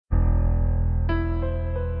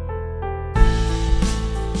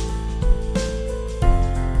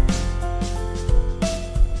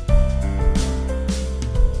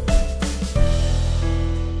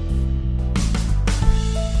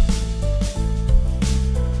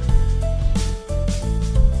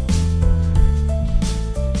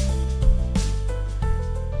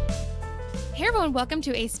and welcome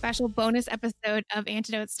to a special bonus episode of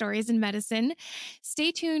Antidotes, Stories in Medicine.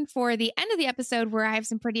 Stay tuned for the end of the episode where I have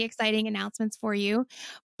some pretty exciting announcements for you.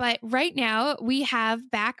 But right now, we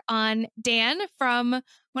have back on Dan from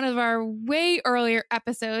one of our way earlier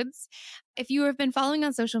episodes. If you have been following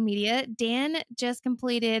on social media, Dan just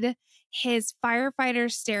completed his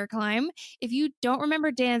firefighter stair climb. If you don't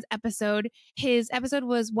remember Dan's episode, his episode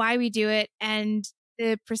was Why We Do It, and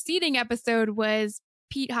the preceding episode was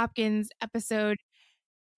Pete Hopkins' episode.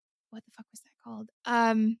 What the fuck was that called?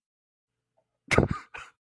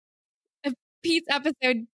 Pete's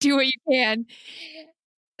episode, Do What You Can.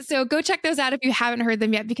 So go check those out if you haven't heard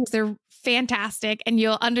them yet, because they're fantastic and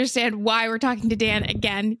you'll understand why we're talking to Dan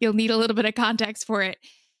again. You'll need a little bit of context for it.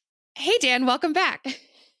 Hey, Dan, welcome back.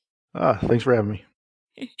 Thanks for having me.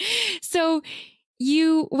 So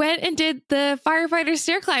you went and did the firefighter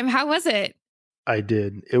stair climb. How was it? I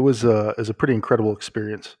did. It was a pretty incredible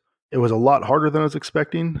experience. It was a lot harder than I was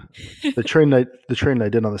expecting. The training I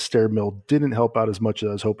did on the stair mill didn't help out as much as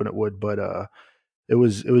I was hoping it would, but it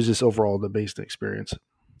was just overall an amazing experience.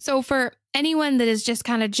 So for anyone that is just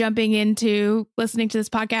kind of jumping into listening to this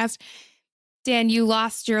podcast, Dan, you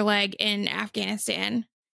lost your leg in Afghanistan,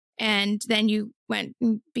 and then you went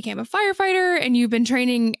and became a firefighter, and you've been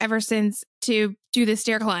training ever since to do the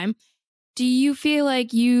stair climb. Do you feel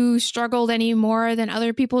like you struggled any more than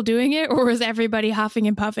other people doing it, or was everybody huffing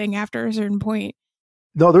and puffing after a certain point?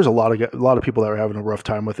 No, there's a lot of people that were having a rough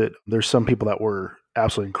time with it. There's some people that were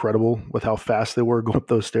absolutely incredible with how fast they were going up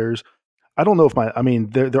those stairs. I don't know if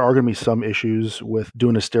there are going to be some issues with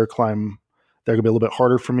doing a stair climb that are going to be a little bit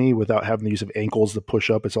harder for me without having the use of ankles to push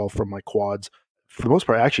up. It's all from my quads. For the most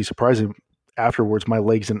part, actually, surprisingly, afterwards, my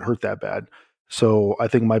legs didn't hurt that bad. So I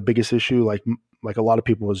think my biggest issue, like a lot of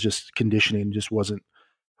people, was just conditioning just wasn't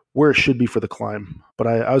where it should be for the climb. But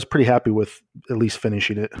I was pretty happy with at least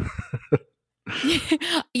finishing it.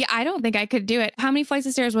 Yeah, I don't think I could do it. How many flights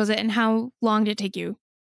of stairs was it, and how long did it take you?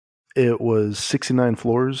 It was 69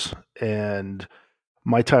 floors, and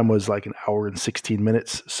my time was like an hour and 16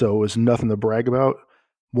 minutes. So it was nothing to brag about.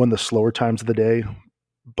 One of the slower times of the day.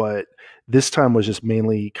 But this time was just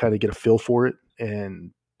mainly kind of get a feel for it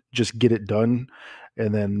and just get it done.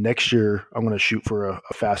 And then next year, I'm going to shoot for a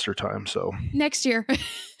faster time. So next year.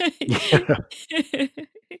 Yeah.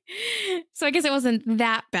 So I guess it wasn't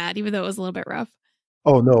that bad, even though it was a little bit rough.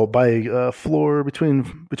 Oh no! By floor between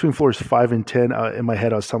floors 5 and 10, in my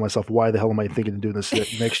head, I was telling myself, "Why the hell am I thinking of doing this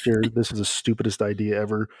next year? This is the stupidest idea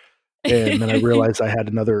ever." And then I realized I had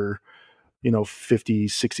another, 50,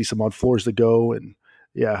 60 some odd floors to go, and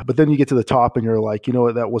yeah. But then you get to the top, and you're like, you know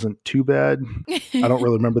what? That wasn't too bad. I don't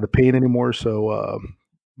really remember the pain anymore, so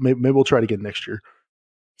maybe we'll try it again next year.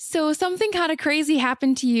 So something kind of crazy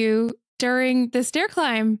happened to you during the stair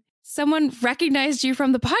climb. Someone recognized you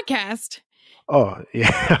from the podcast. Oh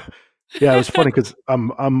yeah, yeah. It was funny because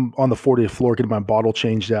I'm on the 40th floor getting my bottle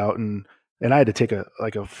changed out, and I had to take a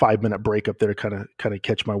 5-minute break up there to kind of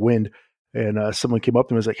catch my wind. And someone came up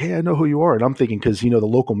to me and was like, "Hey, I know who you are." And I'm thinking, because the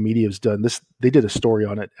local media has done this, they did a story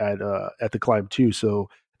on it at the climb too. So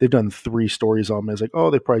they've done 3 stories on me. I was like, "Oh,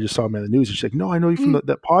 they probably just saw me on the news." And she's like, "No, I know you from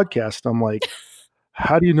that podcast." And I'm like,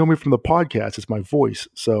 "How do you know me from the podcast? It's my voice."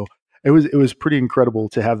 So it was pretty incredible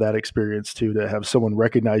to have that experience too, to have someone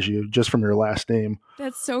recognize you just from your last name.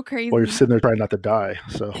 That's so crazy. While you're sitting there trying not to die.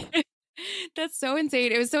 So that's so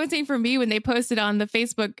insane. It was so insane for me when they posted on the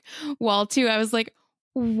Facebook wall too. I was like,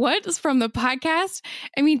 what's from the podcast?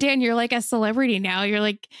 I mean, Dan, you're like a celebrity now. You're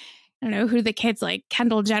like, I don't know who the kid's like,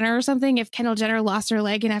 Kendall Jenner or something. If Kendall Jenner lost her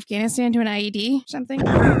leg in Afghanistan to an IED or something.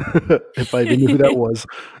 If I knew who that was.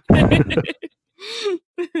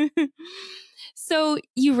 So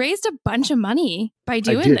you raised a bunch of money by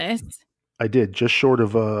doing this. I did, just short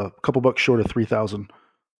of a couple bucks short of 3,000.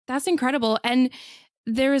 That's incredible. And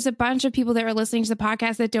there was a bunch of people that were listening to the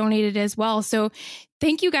podcast that donated as well. So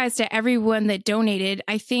thank you guys to everyone that donated.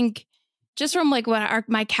 I think just from like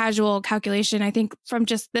my casual calculation, I think from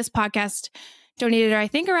just this podcast donated, I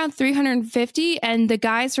think around 350. And the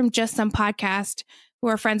guys from Just Some Podcast, who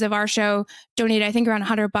are friends of our show, donated, I think, around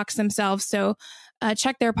 $100 themselves. So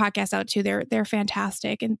check their podcast out too. They're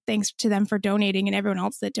fantastic, and thanks to them for donating and everyone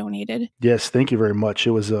else that donated. Yes, thank you very much.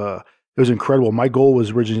 It was incredible. My goal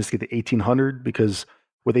was originally just to get the 1,800 because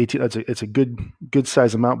with 18, it's a good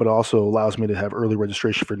size amount, but it also allows me to have early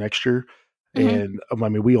registration for next year. Mm-hmm.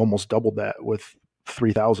 And we almost doubled that with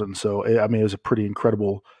 3,000. So it was a pretty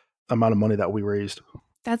incredible amount of money that we raised.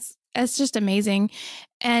 That's just amazing.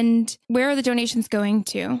 And where are the donations going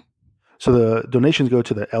to? So the donations go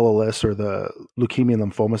to the LLS, or the Leukemia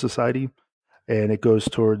and Lymphoma Society, and it goes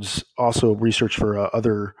towards also research for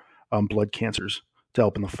other blood cancers to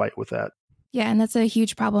help in the fight with that. Yeah, and that's a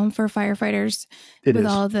huge problem for firefighters It with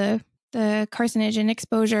is. all the carcinogen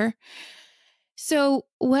exposure. So,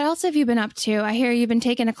 what else have you been up to? I hear you've been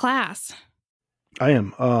taking a class. I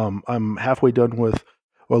am. I'm halfway done with,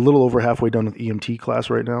 or a little over halfway done with EMT class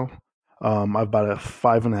right now. I've about a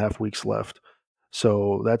 5.5 weeks left.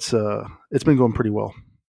 So that's it's been going pretty well.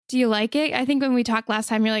 Do you like it? I think when we talked last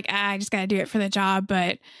time, you're like, I just got to do it for the job,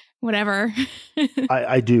 but whatever.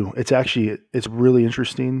 I do. It's really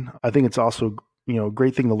interesting. I think it's also a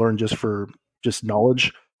great thing to learn just for just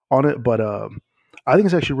knowledge on it. But I think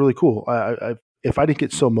it's actually really cool. If I didn't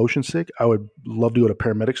get so motion sick, I would love to go to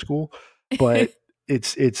paramedic school. But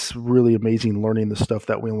it's really amazing learning the stuff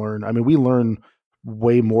that we learn. I mean, we learn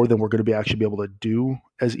way more than we're going to be actually be able to do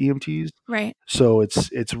as EMTs. Right. So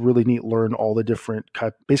it's really neat learn all the different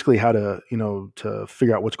basically how to to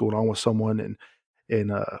figure out what's going on with someone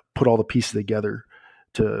and put all the pieces together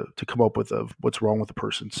to come up with what's wrong with the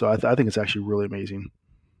person. So I think it's actually really amazing.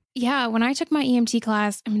 Yeah, when I took my EMT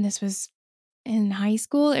class, I mean, this was in high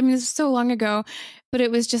school. I mean, this was so long ago, but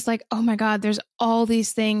it was just like, oh my God, there's all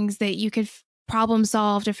these things that you could problem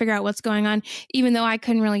solve to figure out what's going on, even though I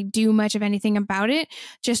couldn't really do much of anything about it.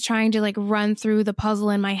 Just trying to like run through the puzzle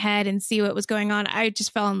in my head and see what was going on. I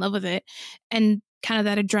just fell in love with it. And kind of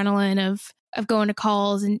that adrenaline of going to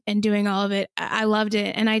calls and doing all of it. I loved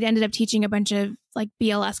it. And I ended up teaching a bunch of like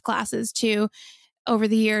BLS classes too over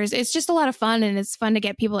the years. It's just a lot of fun, and it's fun to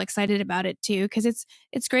get people excited about it too, because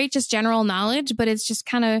it's great just general knowledge, but it's just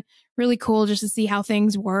kind of really cool just to see how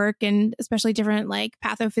things work, and especially different like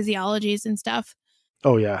pathophysiologies and stuff.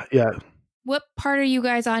 Oh yeah, yeah. What part are you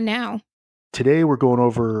guys on now? Today we're going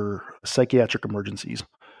over psychiatric emergencies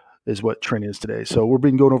is what training is today. So we've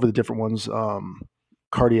been going over the different ones,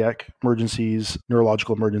 cardiac emergencies,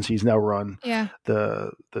 neurological emergencies. Now we're on Yeah.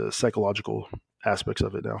 the psychological aspects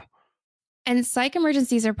of it now. And psych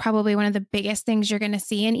emergencies are probably one of the biggest things you're going to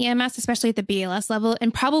see in EMS, especially at the BLS level,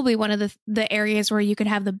 and probably one of the areas where you could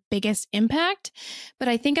have the biggest impact. But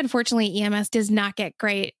I think, unfortunately, EMS does not get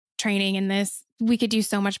great training in this. We could do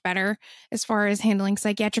so much better as far as handling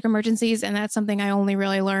psychiatric emergencies. And that's something I only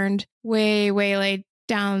really learned way, way late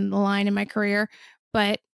down the line in my career.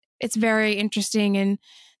 But it's very interesting, and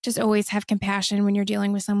just always have compassion when you're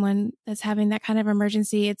dealing with someone that's having that kind of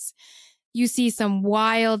emergency. You see some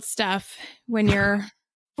wild stuff when you're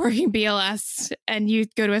working BLS and you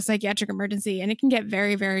go to a psychiatric emergency, and it can get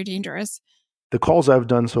very, very dangerous. The calls I've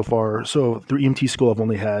done so far, so through EMT school, I've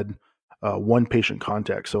only had one patient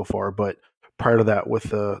contact so far, but prior to that, with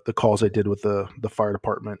the calls I did with the fire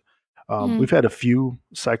department, Mm, we've had a few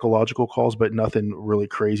psychological calls, but nothing really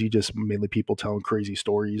crazy. Just mainly people telling crazy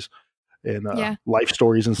stories and yeah, life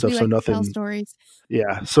stories and stuff. we So like to tell nothing. stories.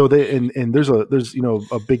 Yeah. So they and there's a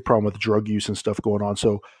big problem with drug use and stuff going on.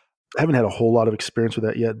 So I haven't had a whole lot of experience with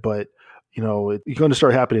that yet, but it's going to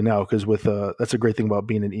start happening now because with that's a great thing about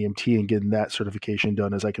being an EMT and getting that certification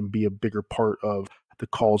done is I can be a bigger part of the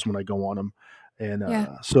calls when I go on them. And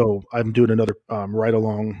Yeah. so I'm doing another ride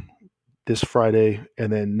along this Friday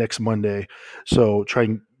and then next Monday. So try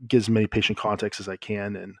and get as many patient contacts as I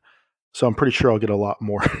can. And so I'm pretty sure I'll get a lot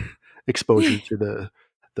more exposure to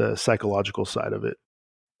the psychological side of it.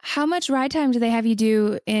 How much ride time do they have you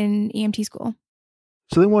do in EMT school?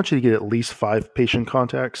 So they want you to get at least 5 patient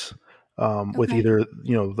contacts with Okay. either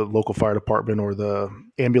the local fire department or the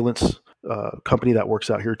ambulance company that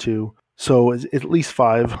works out here too. So it's at least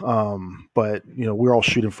 5, but we're all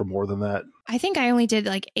shooting for more than that. I think I only did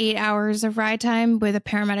like 8 hours of ride time with a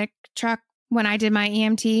paramedic truck when I did my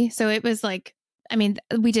EMT. So it was like, I mean,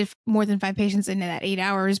 we did more than 5 patients in that 8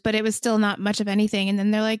 hours, but it was still not much of anything. And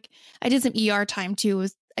then they're like, I did some ER time too. It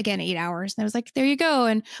was again 8 hours. And I was like, there you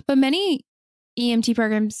go. But many EMT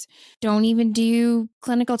programs don't even do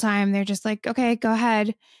clinical time. They're just like, okay, go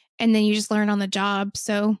ahead. And then you just learn on the job.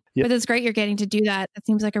 So, Yeah, but it's great you're getting to do that. That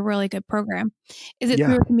seems like a really good program. Is it yeah.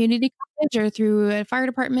 through a community college or through a fire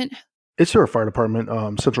department? It's through our fire department.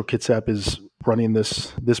 Central Kitsap is running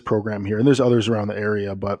this program here, and there's others around the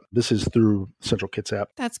area, but this is through Central Kitsap.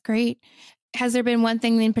 That's great. Has there been one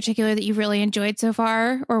thing in particular that you've really enjoyed so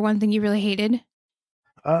far, or one thing you really hated?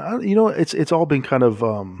 It's all been kind of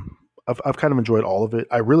I've kind of enjoyed all of it.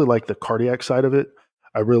 I really like the cardiac side of it.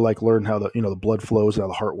 I really like learning how the blood flows and how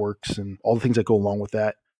the heart works and all the things that go along with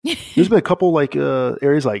that. There's been a couple like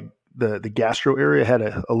areas like the gastro area had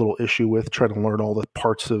a little issue with trying to learn all the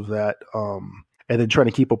parts of that, and then trying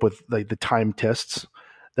to keep up with like the time tests.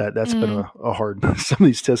 That's been Mm, a hard. Some of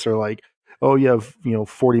these tests are like, oh, you have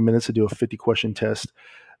 40 minutes to do a 50 question test,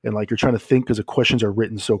 and like you're trying to think because the questions are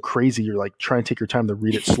written so crazy. You're like trying to take your time to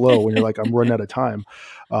read it slow, and you're like, I'm running out of time.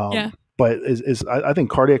 yeah. But I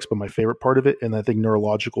think cardiac's been my favorite part of it, and I think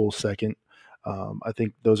neurological second. I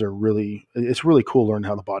think it's really cool learning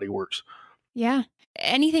how the body works. Yeah.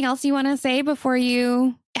 Anything else you want to say before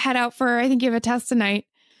you head out for, I think you have a test tonight?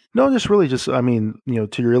 No, I mean,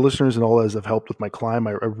 to your listeners and all those that have helped with my climb,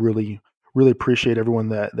 I really, really appreciate everyone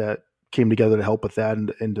that came together to help with that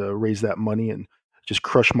and to raise that money and just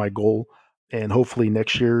crush my goal. And hopefully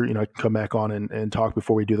next year, I can come back on and talk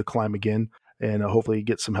before we do the climb again, and hopefully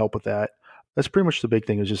get some help with that. That's pretty much the big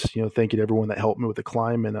thing, is just, thank you to everyone that helped me with the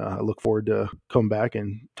climb. And I look forward to coming back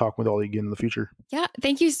and talking with all of you again in the future. Yeah.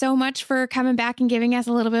 Thank you so much for coming back and giving us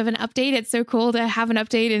a little bit of an update. It's so cool to have an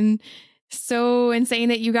update, and so insane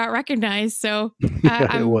that you got recognized. So Yeah, it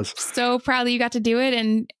I'm was. so proud that you got to do it,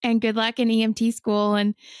 and good luck in EMT school.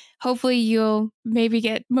 And hopefully you'll maybe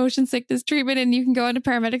get motion sickness treatment and you can go into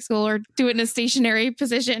paramedic school or do it in a stationary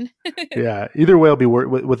position. Yeah. Either way, I'll be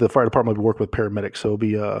with the fire department. I'll be working with paramedics. So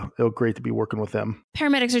it'll great to be working with them.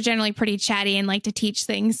 Paramedics are generally pretty chatty and like to teach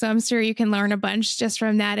things. So I'm sure you can learn a bunch just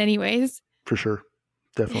from that anyways. For sure.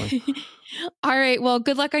 Definitely. All right. Well,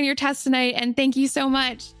 good luck on your test tonight. And thank you so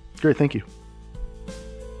much. Great. Thank you.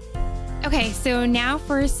 Okay, so now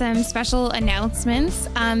for some special announcements.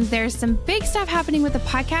 There's some big stuff happening with the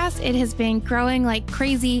podcast. It has been growing like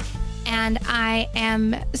crazy, and I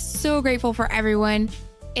am so grateful for everyone.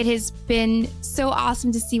 It has been so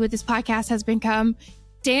awesome to see what this podcast has become.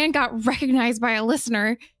 Dan got recognized by a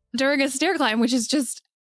listener during a stair climb, which is just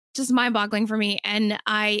mind-boggling for me. And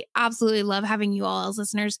I absolutely love having you all as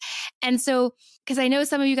listeners. And so, because I know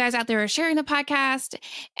some of you guys out there are sharing the podcast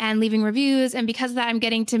and leaving reviews, and because of that, I'm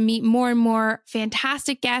getting to meet more and more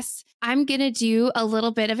fantastic guests. I'm going to do a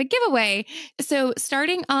little bit of a giveaway. So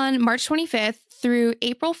starting on March 25th through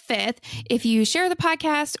April 5th, if you share the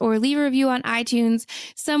podcast or leave a review on iTunes,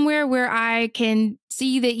 somewhere where I can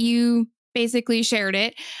see that you basically shared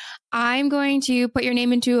it, I'm going to put your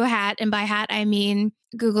name into a hat. And by hat, I mean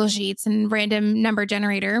Google Sheets and random number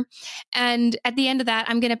generator. And at the end of that,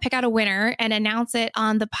 I'm going to pick out a winner and announce it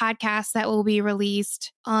on the podcast that will be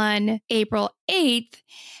released on April 8th.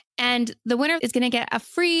 And the winner is going to get a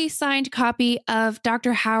free signed copy of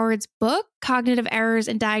Dr. Howard's book, Cognitive Errors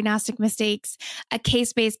and Diagnostic Mistakes, a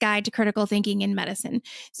case-based guide to critical thinking in medicine.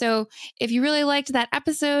 So if you really liked that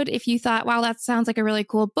episode, if you thought, wow, that sounds like a really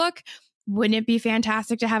cool book, wouldn't it be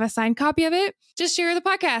fantastic to have a signed copy of it? Just share the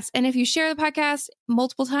podcast. And if you share the podcast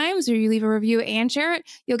multiple times, or you leave a review and share it,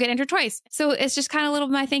 you'll get entered twice. So it's just kind of a little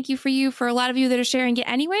my thank you for you, for a lot of you that are sharing it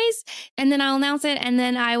anyways. And then I'll announce it, and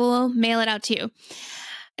then I will mail it out to you.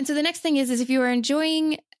 And so the next thing is if you are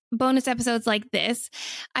enjoying bonus episodes like this,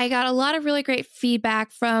 I got a lot of really great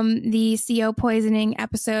feedback from the CO poisoning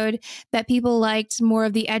episode, that people liked more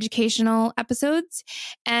of the educational episodes.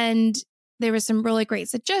 And there was some really great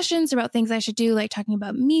suggestions about things I should do, like talking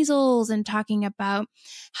about measles and talking about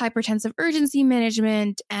hypertensive urgency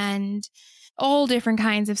management and all different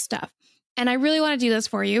kinds of stuff. And I really want to do this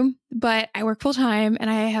for you, but I work full time and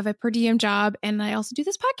I have a per diem job, and I also do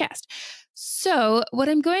this podcast. So what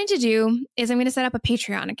I'm going to do is I'm going to set up a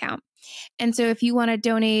Patreon account. And so if you want to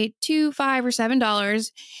donate $2, $5, or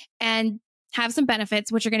 $7 and have some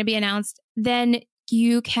benefits, which are going to be announced, then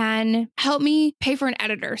you can help me pay for an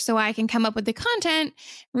editor so I can come up with the content,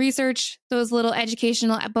 research those little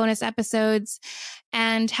educational bonus episodes,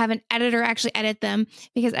 and have an editor actually edit them,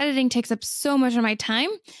 because editing takes up so much of my time.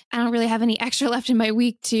 I don't really have any extra left in my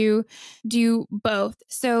week to do both.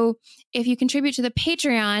 So if you contribute to the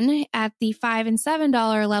Patreon at the $5 and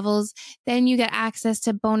 $7 levels, then you get access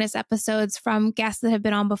to bonus episodes from guests that have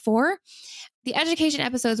been on before. The education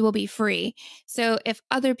episodes will be free. So if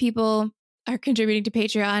other people are contributing to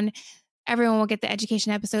Patreon, everyone will get the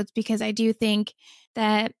education episodes, because I do think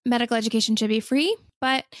that medical education should be free.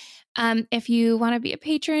 But if you want to be a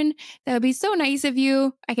patron, that would be so nice of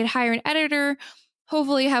you. I could hire an editor,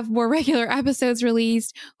 hopefully have more regular episodes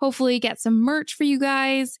released, hopefully get some merch for you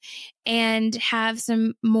guys, and have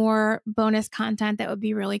some more bonus content that would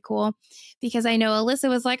be really cool. Because I know Alyssa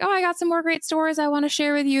was like, oh, I got some more great stories I want to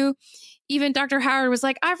share with you. Even Dr. Howard was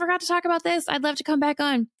like, I forgot to talk about this. I'd love to come back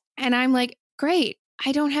on. And I'm like, great,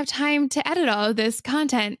 I don't have time to edit all of this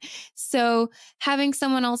content. So having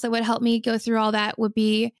someone else that would help me go through all that would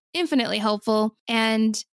be infinitely helpful,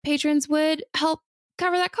 and patrons would help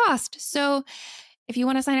cover that cost. So if you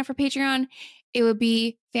want to sign up for Patreon, it would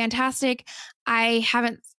be fantastic. I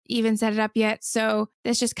haven't even set it up yet, so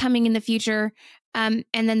that's just coming in the future. And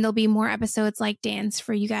then there'll be more episodes like Dan's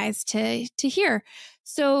for you guys to hear.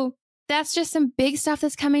 So that's just some big stuff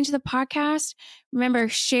that's coming to the podcast. Remember,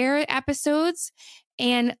 share episodes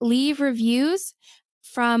and leave reviews.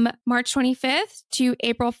 From March 25th to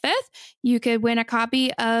April 5th, you could win a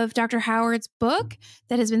copy of Dr. Howard's book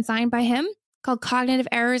that has been signed by him, called Cognitive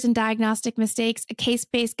Errors and Diagnostic Mistakes, a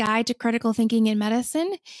case-based guide to critical thinking in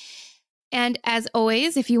medicine. And as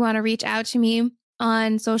always, if you want to reach out to me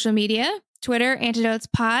on social media, Twitter, Antidotes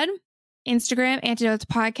Pod, Instagram, Antidotes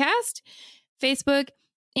Podcast, Facebook,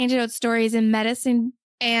 Antidote Stories in Medicine.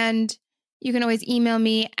 And you can always email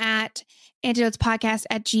me at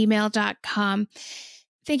antidotespodcast@gmail.com.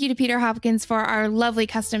 Thank you to Peter Hopkins for our lovely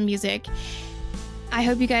custom music. I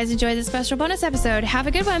hope you guys enjoyed this special bonus episode. Have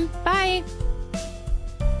a good one. Bye.